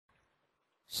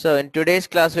So in today's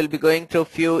class, we'll be going through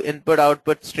few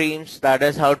input-output streams. That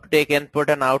is how to take input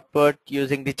and output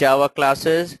using the Java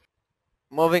classes.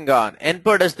 Moving on,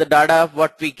 input is the data of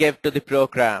what we give to the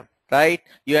program, right?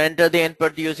 You enter the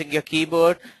input using your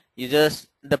keyboard.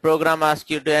 The program asks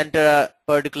you to enter a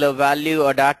particular value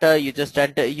or data. You just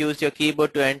use your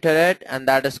keyboard to enter it, and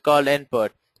that is called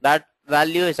input. That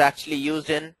value is actually used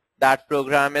in that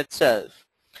program itself.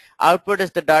 Output is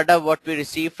the data what we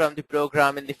receive from the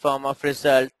program in the form of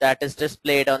result that is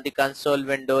displayed on the console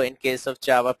window in case of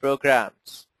Java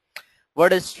programs.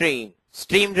 What is stream?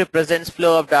 Stream represents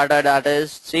flow of data, that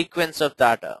is sequence of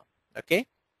data. Okay,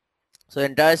 so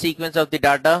entire sequence of the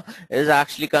data is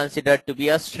actually considered to be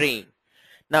a stream.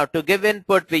 Now to give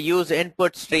input we use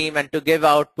input stream, and to give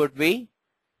output we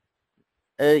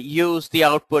use the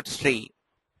output stream.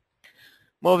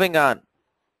 Moving on,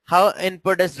 how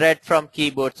input is read from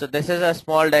keyboard. So this is a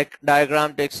small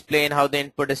diagram to explain how the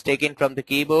input is taken from the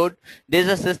keyboard. This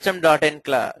is a system.in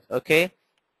class. Okay,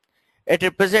 it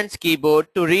represents keyboard.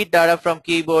 To read data from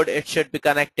keyboard, it should be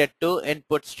connected to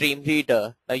input stream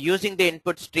reader. Now using the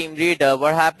input stream reader,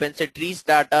 what happens, it reads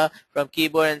data from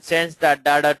keyboard and sends that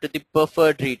data to the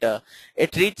buffered reader.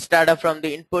 It reads data from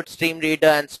the input stream reader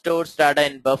and stores data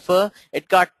in buffer. It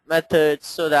got methods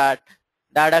so that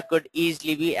data could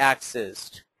easily be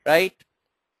accessed, right?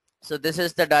 So this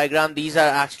is the diagram. These are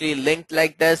actually linked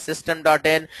like this: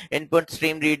 system.in, input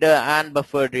stream reader, and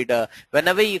buffer reader.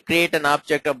 Whenever you create an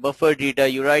object of buffer reader,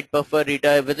 you write buffer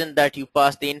reader. Within that you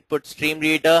pass the input stream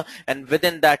reader, and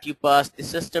within that you pass the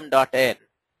system.in. Okay,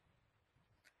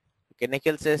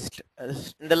 Nikhil says,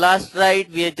 in the last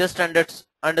slide we have just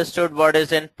understood what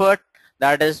is input.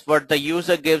 That is what the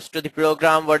user gives to the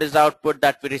program. What is output,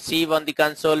 that we receive on the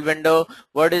console window.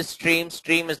 What is stream?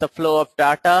 Stream is the flow of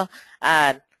data,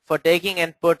 and for taking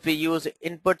input we use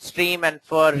input stream, and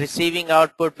for receiving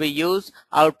output we use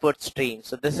output stream.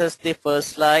 So this is the first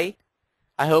slide.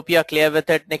 I hope you are clear with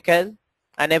it, Nikhil.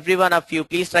 And every one of you,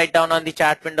 please write down on the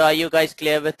chat window, are you guys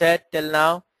clear with it till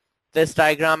now? This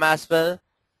diagram as well.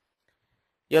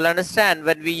 You'll understand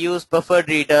when we use buffered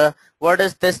reader, what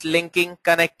is this linking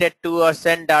connected to or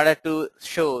send data to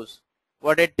shows,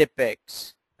 what it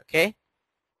depicts. Okay.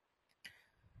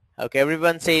 Okay,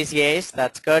 everyone says yes,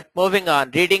 that's good. Moving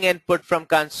on, reading input from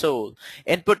console.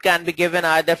 Input can be given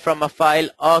either from a file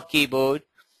or keyboard.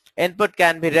 Input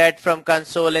can be read from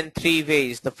console in three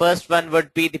ways. The first one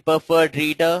would be the buffered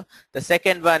reader. The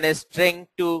second one is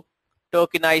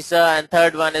StringTokenizer, and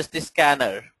third one is the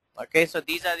scanner. Okay, so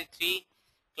these are the three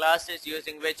classes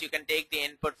using which you can take the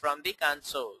input from the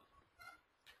console.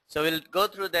 So we'll go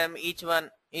through them, each one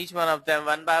of them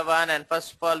one by one, and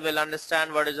first of all we'll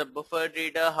understand what is a buffered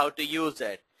reader, how to use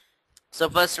it. So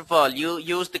first of all, you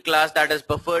use the class that is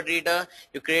buffered reader.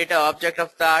 You create an object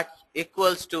of that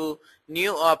equals to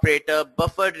new operator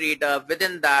buffered reader.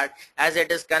 Within that, as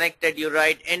it is connected, you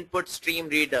write input stream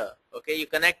reader. Okay, you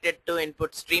connect it to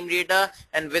input stream reader,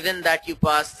 and within that you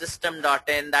pass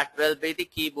system.in, that will be the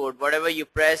keyboard. Whatever you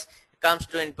press, it comes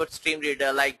to input stream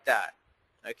reader like that.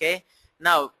 Okay,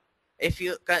 now if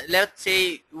you, let's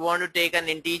say you want to take an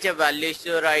integer value,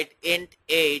 so you write int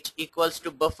age equals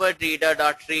to buffered reader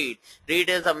dot read. Read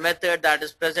is a method that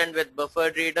is present with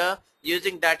buffered reader.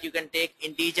 Using that you can take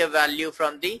integer value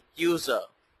from the user.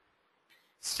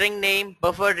 String name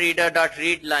buffered reader dot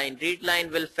read line. Read line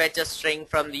will fetch a string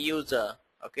from the user.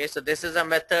 Okay, so this is a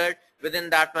method. Within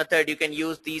that method you can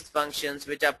use these functions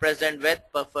which are present with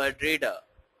buffered reader.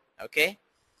 Okay,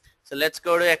 so let's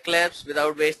go to Eclipse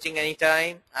without wasting any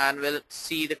time, and we'll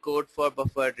see the code for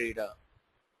buffered reader.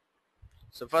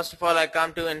 So first of all I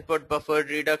come to input buffered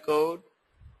reader code.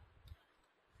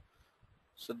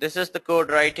 So this is the code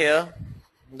right here.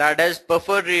 That is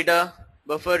buffered reader.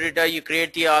 Buffered reader, you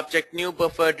create the object new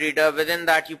buffered reader. Within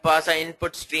that you pass an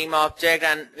input stream object,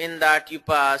 and in that you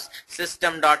pass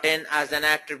system.in as an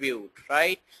attribute,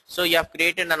 right? So you have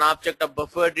created an object of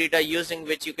buffered reader using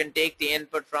which you can take the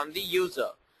input from the user.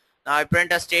 Now I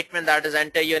print a statement that is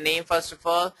enter your name first of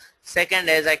all. Second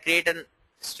is I create a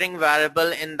string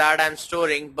variable. In that I'm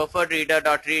storing buffered reader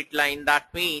dot read line.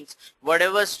 That means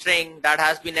whatever string that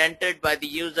has been entered by the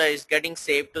user is getting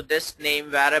saved to this name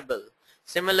variable.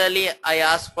 Similarly, I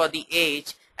ask for the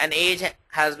age, and age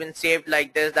has been saved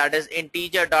like this, that is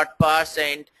integer dot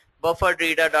parseInt buffered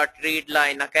reader dot read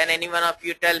line. Now can any one of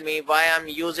you tell me why I'm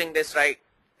using this right?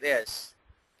 Yes,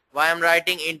 why I'm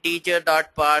writing integer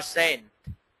dot parseInt?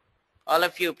 All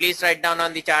of you, please write down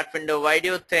on the chat window, why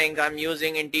do you think I'm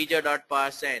using integer dot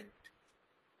parseInt?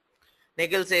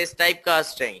 Nikhil says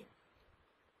typecasting.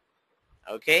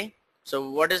 Okay, so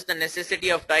what is the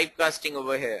necessity of typecasting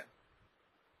over here?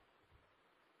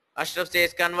 Ashraf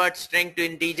says convert string to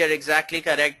integer. Exactly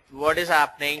correct. What is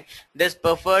happening? This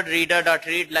buffered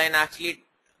reader.read line actually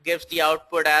gives the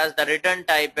output as the return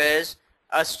type is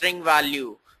a string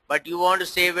value, but you want to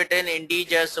save it in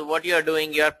integer. So what you are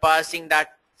doing, you are passing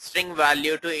that string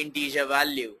value to integer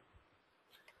value.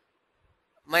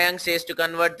 Mayank says to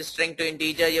convert the string to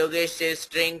integer. Yogesh says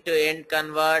string to int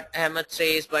convert. Ahmed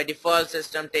says by default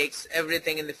system takes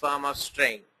everything in the form of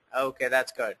string. Okay,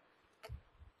 that's good.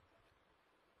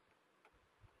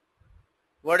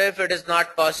 What if it is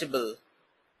not possible?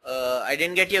 I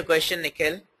didn't get your question,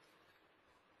 Nikhil.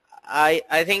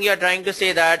 I think you're trying to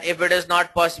say that if it is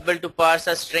not possible to parse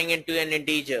a string into an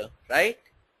integer, right?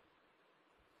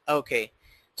 Okay.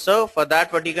 So for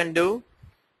that, what you can do,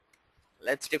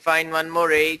 let's define one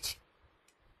more age,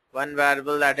 one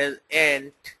variable, that is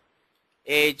int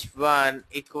age1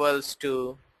 equals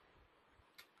to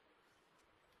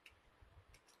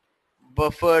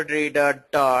buffered reader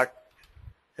dot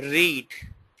read.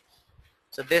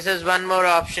 So this is one more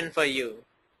option for you.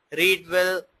 Read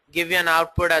will give you an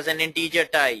output as an integer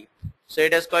type. So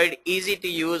it is quite easy to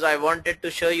use. I wanted to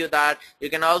show you that you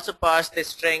can also pass the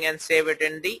string and save it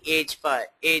in the age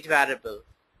variable.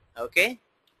 Okay.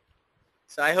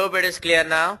 So I hope it is clear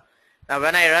now. Now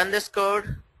when I run this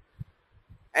code,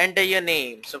 enter your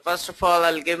name. So first of all,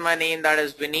 I'll give my name, that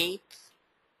is Vineet.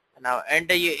 Now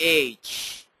enter your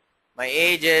age. My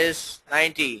age is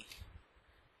 90.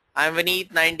 I'm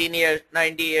Vineet,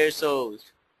 90 years old.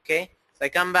 Okay. So I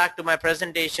come back to my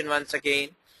presentation once again,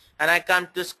 and I come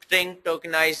to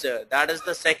StringTokenizer. That is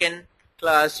the second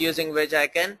class using which I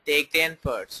can take the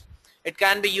inputs. It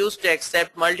can be used to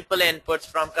accept multiple inputs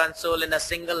from console in a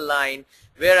single line,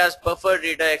 whereas buffer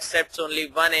reader accepts only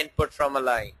one input from a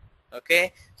line.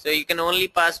 Okay, so you can only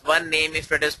pass one name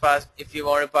if it is passed, if you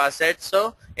want to pass it.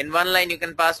 So in one line you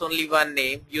can pass only one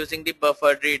name using the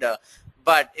buffer reader.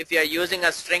 But if you are using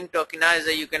a string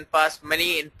tokenizer, you can pass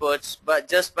many inputs, but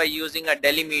just by using a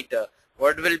delimiter.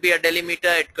 What will be a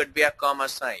delimiter? It could be a comma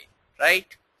sign, right?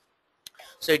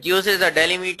 So it uses a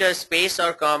delimiter, space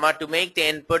or comma to make the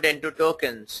input into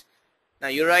tokens. Now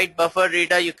you write buffer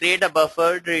reader, you create a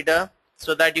buffer reader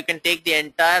so that you can take the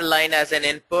entire line as an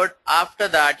input. After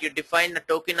that, you define a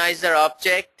tokenizer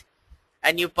object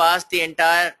and you pass the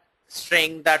entire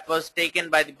string that was taken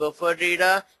by the buffer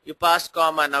reader. You pass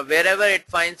comma. Now wherever it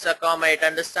finds a comma, it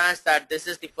understands that this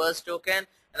is the first token,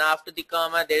 and after the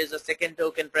comma there is a second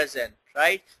token present,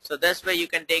 right? So this way you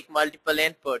can take multiple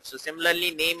inputs. So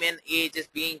similarly, name and age is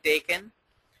being taken.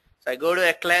 So I go to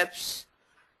Eclipse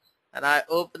and I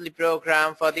open the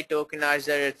program for the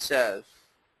tokenizer itself.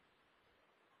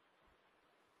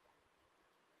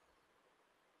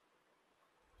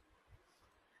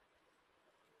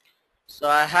 So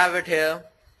I have it here.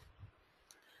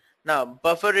 Now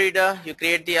buffer reader, you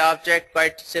create the object,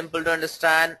 quite simple to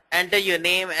understand. Enter your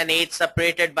name and age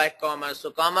separated by comma.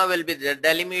 So comma will be the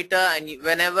delimiter, and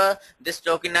whenever this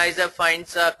tokenizer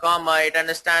finds a comma, it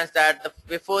understands that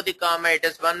before the comma it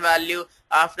is one value,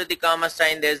 after the comma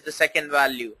sign there is the second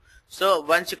value. So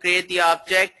once you create the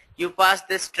object, you pass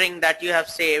this string that you have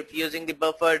saved using the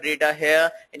buffer reader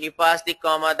here, and you pass the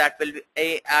comma that will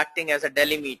be acting as a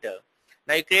delimiter.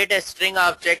 Now you create a string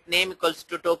object, name equals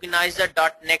to tokenizer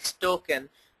dot next token.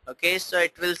 Okay, so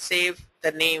it will save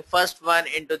the name, first one,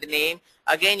 into the name.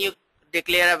 Again you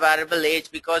declare a variable age,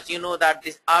 because you know that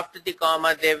this after the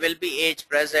comma there will be age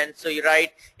present. So you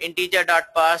write integer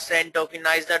dot parse and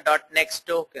tokenizer dot next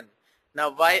token. Now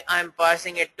why I'm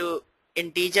passing it to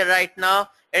integer right now?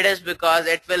 It is because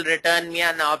it will return me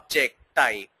an object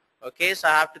type. Okay, so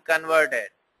I have to convert it.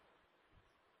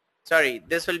 Sorry,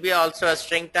 this will be also a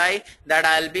string type that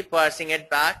I'll be parsing it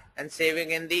back and saving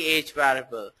in the age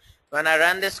variable. When I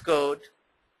run this code,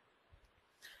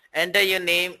 enter your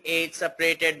name, age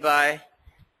separated by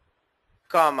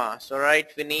comma. So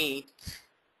write Vineet,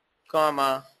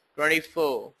 comma,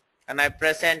 24, and I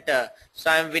press enter. So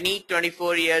I'm Vineet,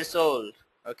 24 years old.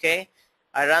 Okay,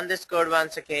 I run this code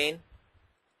once again.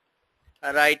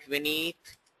 I write Vineet.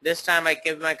 This time I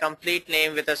give my complete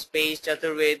name with a space,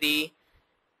 J2EE,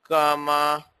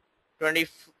 comma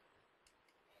 24,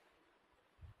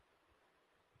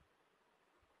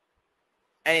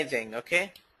 anything.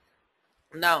 Okay,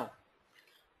 now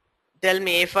tell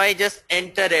me, if I just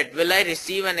enter it, will I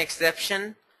receive an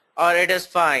exception or it is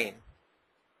fine?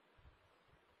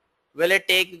 Will it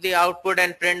take the output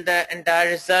and print the entire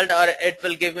result, or it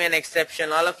will give me an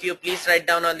exception? All of you please write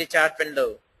down on the chat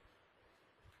window.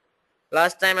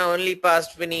 Last time I only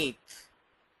passed Vineet.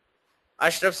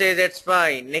 Ashraf says it's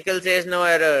fine. Nikhil says no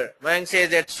error. Mayank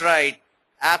says it's right.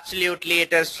 Absolutely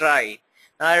it is right.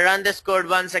 Now I run this code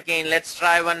once again. Let's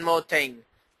try one more thing.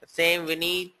 The same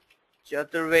Vineet,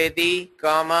 Chaturvedi,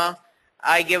 comma,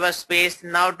 I give a space,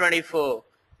 now 24.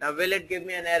 Now will it give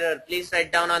me an error? Please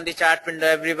write down on the chat window,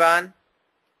 everyone.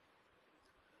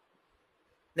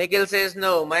 Nikhil says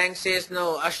no, Mayank says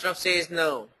no, Ashraf says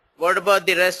no. What about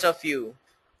the rest of you?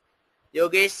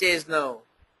 Yogesh says no.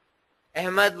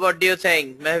 Ahmed, what do you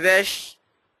think? Mahvesh?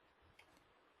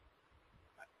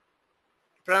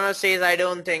 Pranav says I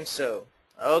don't think so.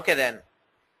 Okay then.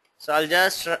 So I'll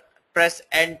just press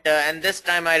enter, and this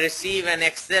time I receive an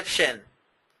exception.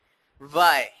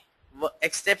 Why?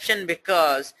 Exception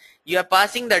because you are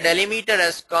passing the delimiter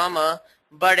as comma,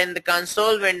 but in the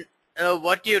console when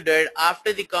what you did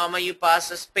after the comma you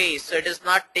pass a space, so it is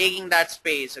not taking that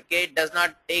space. Okay, it does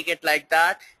not take it like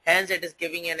that, hence it is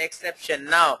giving an exception.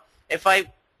 Now if I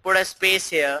put a space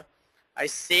here, I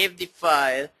save the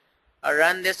file, I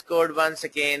run this code once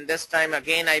again, this time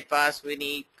again I pass we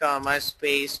need comma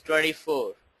space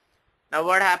 24. Now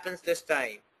what happens this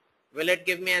time? Will it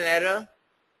give me an error?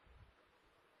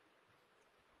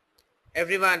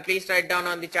 Everyone please write down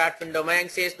on the chat window. Mayank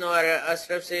says no error,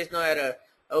 Ashraf says no error.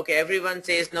 Okay, everyone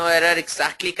says no error,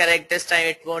 exactly correct. This time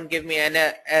it won't give me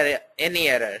any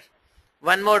error.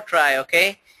 One more try,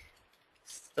 okay?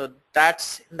 So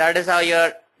that is how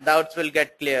your doubts will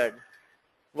get cleared.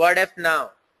 What if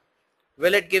now?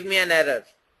 Will it give me an error?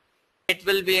 It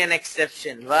will be an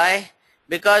exception. Why?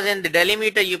 Because in the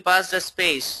delimiter you passed a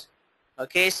space.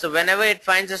 Okay, so whenever it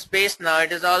finds a space now,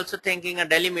 it is also thinking a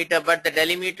delimiter, but the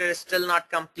delimiter is still not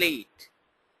complete.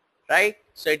 Right?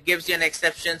 So it gives you an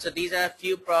exception. So these are a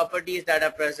few properties that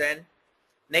are present.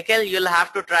 Nikhil, you'll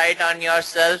have to try it on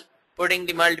yourself, putting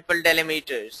the multiple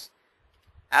delimiters.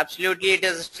 Absolutely, it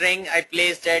is a string. I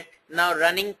placed it. Now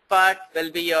running part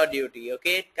will be your duty.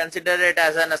 Okay, consider it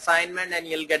as an assignment and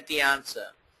you'll get the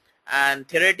answer. And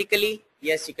theoretically,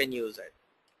 yes, you can use it.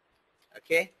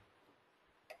 Okay.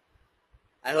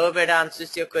 I hope it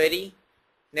answers your query,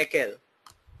 Nikhil.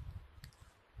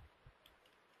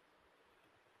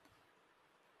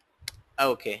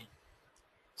 Okay.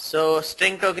 So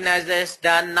string tokenizer is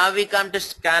done. Now we come to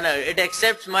scanner. It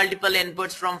accepts multiple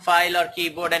inputs from file or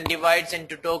keyboard and divides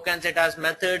into tokens. It has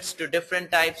methods to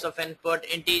different types of input: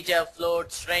 integer,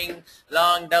 float, string,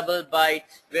 long, double, byte,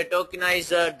 where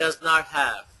tokenizer does not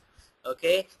have.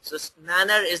 Okay, so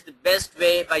scanner is the best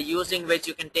way by using which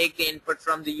you can take the input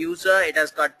from the user. It has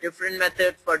got different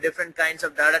methods for different kinds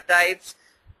of data types,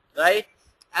 right?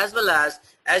 As well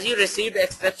as you received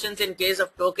exceptions in case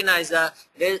of tokenizer,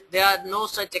 there are no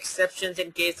such exceptions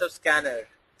in case of scanner.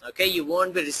 Okay, you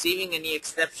won't be receiving any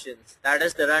exceptions. That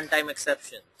is the runtime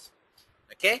exceptions.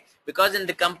 Okay, because in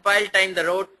the compile time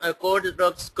the code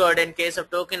looks good in case of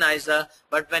tokenizer,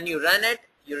 but when you run it,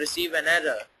 you receive an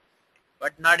error.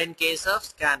 But not in case of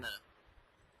scanner.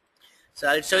 So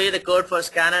I'll show you the code for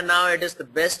scanner now. It is the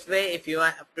best way if you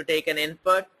have to take an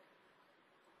input.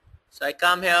 So I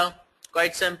come here,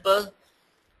 quite simple.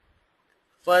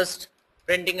 First,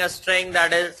 printing a string,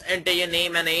 that is enter your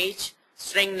name and age.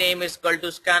 String name is equal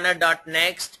to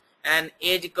scanner.next and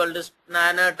age equal to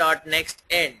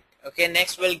scanner.nextInt. Okay,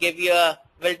 next will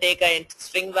take a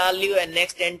string value and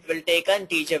next int will take an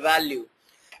integer value.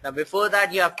 Now before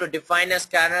that you have to define a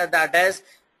scanner, that is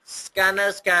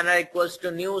scanner equals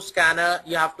to new scanner.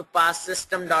 You have to pass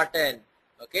system.in.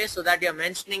 Okay, so that you're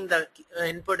mentioning the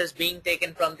input is being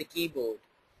taken from the keyboard.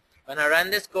 When I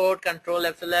run this code, control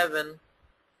F11,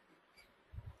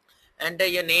 enter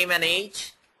your name and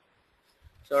age.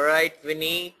 So write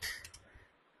Vineet,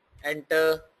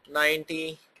 enter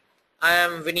 90. I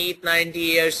am Vineet, 90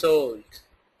 years old.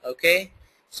 Okay.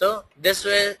 So this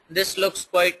looks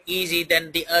quite easy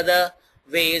than the other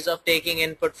ways of taking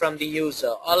input from the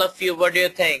user. All of you, what do you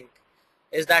think?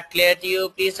 Is that clear to you?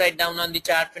 Please write down on the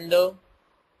chat window.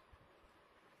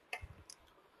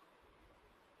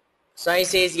 Sai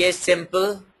says yes,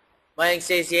 simple. Mayank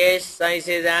says yes. Sai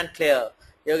says and clear.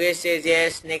 Yogesh says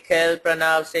yes. Nikhil,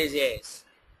 Pranav says yes.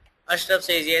 Ashraf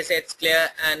says yes, it's clear.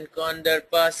 And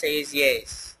Kondarpa says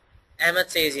yes. Ahmed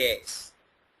says yes.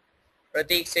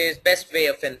 Prateek says best way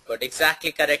of input.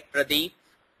 Exactly correct, Prateek.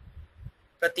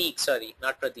 Prateek, sorry,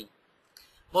 not Prateek.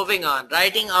 Moving on,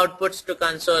 writing outputs to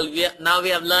console. Now we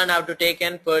have learned how to take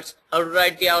inputs, how to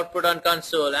write the output on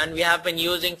console, and we have been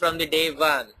using from the day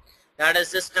one. That is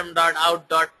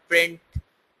system.out.print.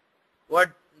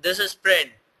 What? This is print.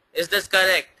 Is this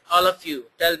correct? All of you,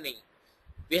 tell me.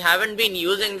 We haven't been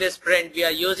using this print. We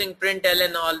are using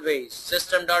println always.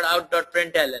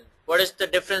 System.out.println. What is the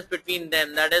difference between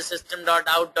them? That is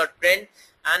system.out.print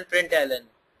and println.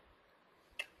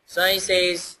 Sai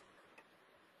says,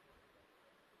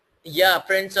 yeah,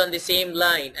 prints on the same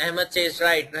line. Ahmed says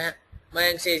right.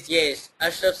 Mayank says yes.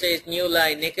 Ashraf says new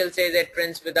line. Nikhil says it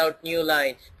prints without new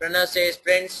line. Pranav says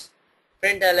print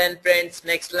ln prints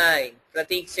next line.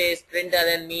 Pratik says print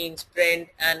ln means print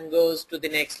and goes to the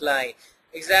next line.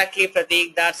 Exactly,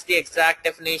 Pratik, that's the exact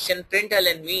definition. Print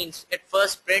ln means it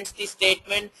first prints the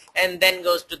statement and then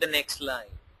goes to the next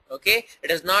line. Okay, it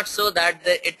is not so that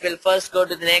it will first go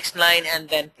to the next line and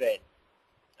then print.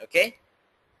 Okay,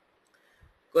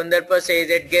 Kundarpa says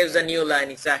it gives a new line.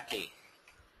 Exactly.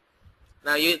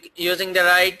 Now using the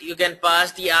right, you can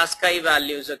pass the ASCII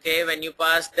values. Okay, when you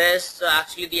pass this, so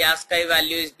actually the ASCII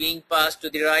value is being passed to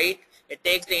the right. It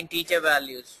takes the integer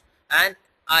values and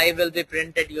I will be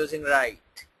printed using right.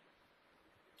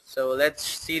 So let's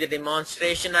see the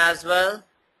demonstration as well.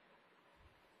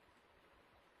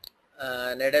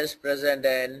 And it is present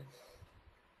in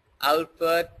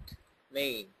output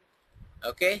main.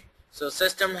 Okay, so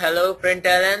system hello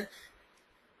println.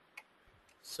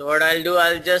 So what I'll do,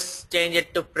 I'll just change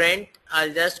it to print.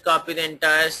 I'll just copy the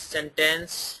entire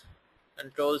sentence,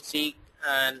 Control C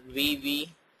and VV,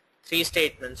 3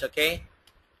 statements. Okay,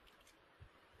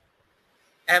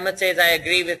 Ahmed says I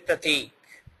agree with Pratik.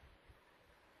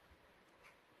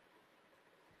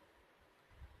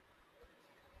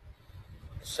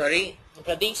 Sorry,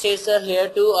 Pratik says sir, here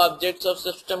two objects of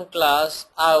system class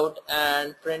out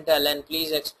and println,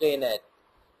 please explain it.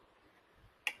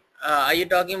 Are you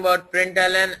talking about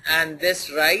println and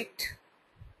this right?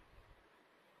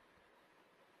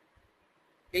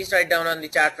 Please write down on the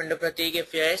chat window, Pratik,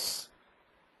 if yes.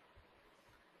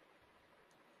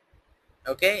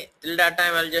 Okay, till that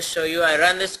time I'll just show you. I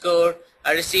run this code,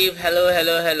 I receive hello,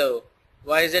 hello, hello.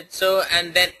 Why is it so?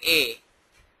 And then A.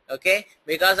 Okay,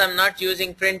 because I'm not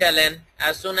using println,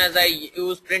 as soon as I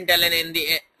use println in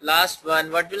the last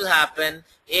one, what will happen?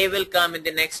 A will come in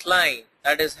the next line.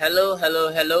 That is hello,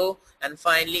 hello, hello, and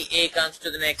finally A comes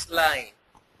to the next line.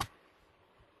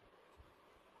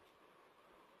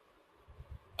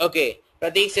 Okay,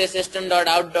 Pratik says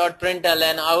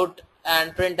system.out.println, out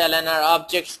and println are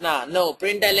objects now. No,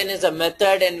 println is a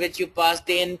method in which you pass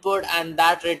the input and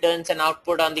that returns an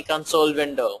output on the console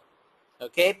window.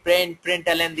 Okay,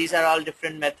 println, these are all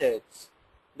different methods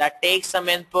that takes some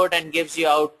input and gives you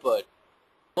output.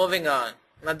 Moving on.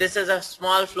 Now this is a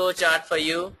small flow chart for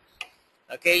you.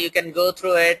 Okay, you can go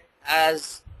through it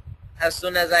as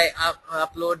soon as I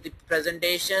upload the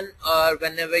presentation or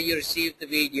whenever you receive the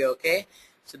video. Okay,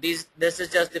 so this is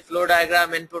just the flow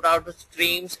diagram, input output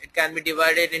streams. It can be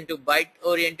divided into byte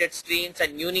oriented streams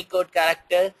and Unicode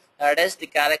character, that is the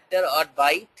character or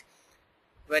byte.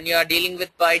 When you are dealing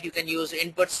with byte, you can use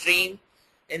input stream.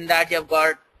 In that you have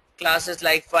got classes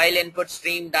like file input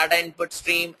stream, data input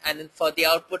stream, and for the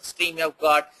output stream you have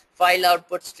got file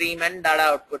output stream and data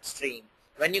output stream.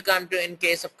 When you come to in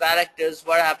case of characters,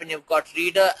 what happens, you've got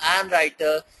reader and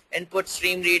writer, input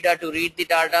stream reader to read the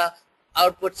data,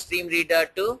 output stream reader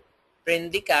to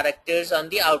print the characters on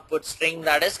the output string,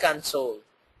 that is console.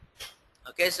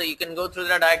 Okay, so you can go through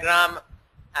the diagram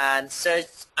and search,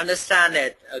 understand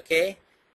it. Okay,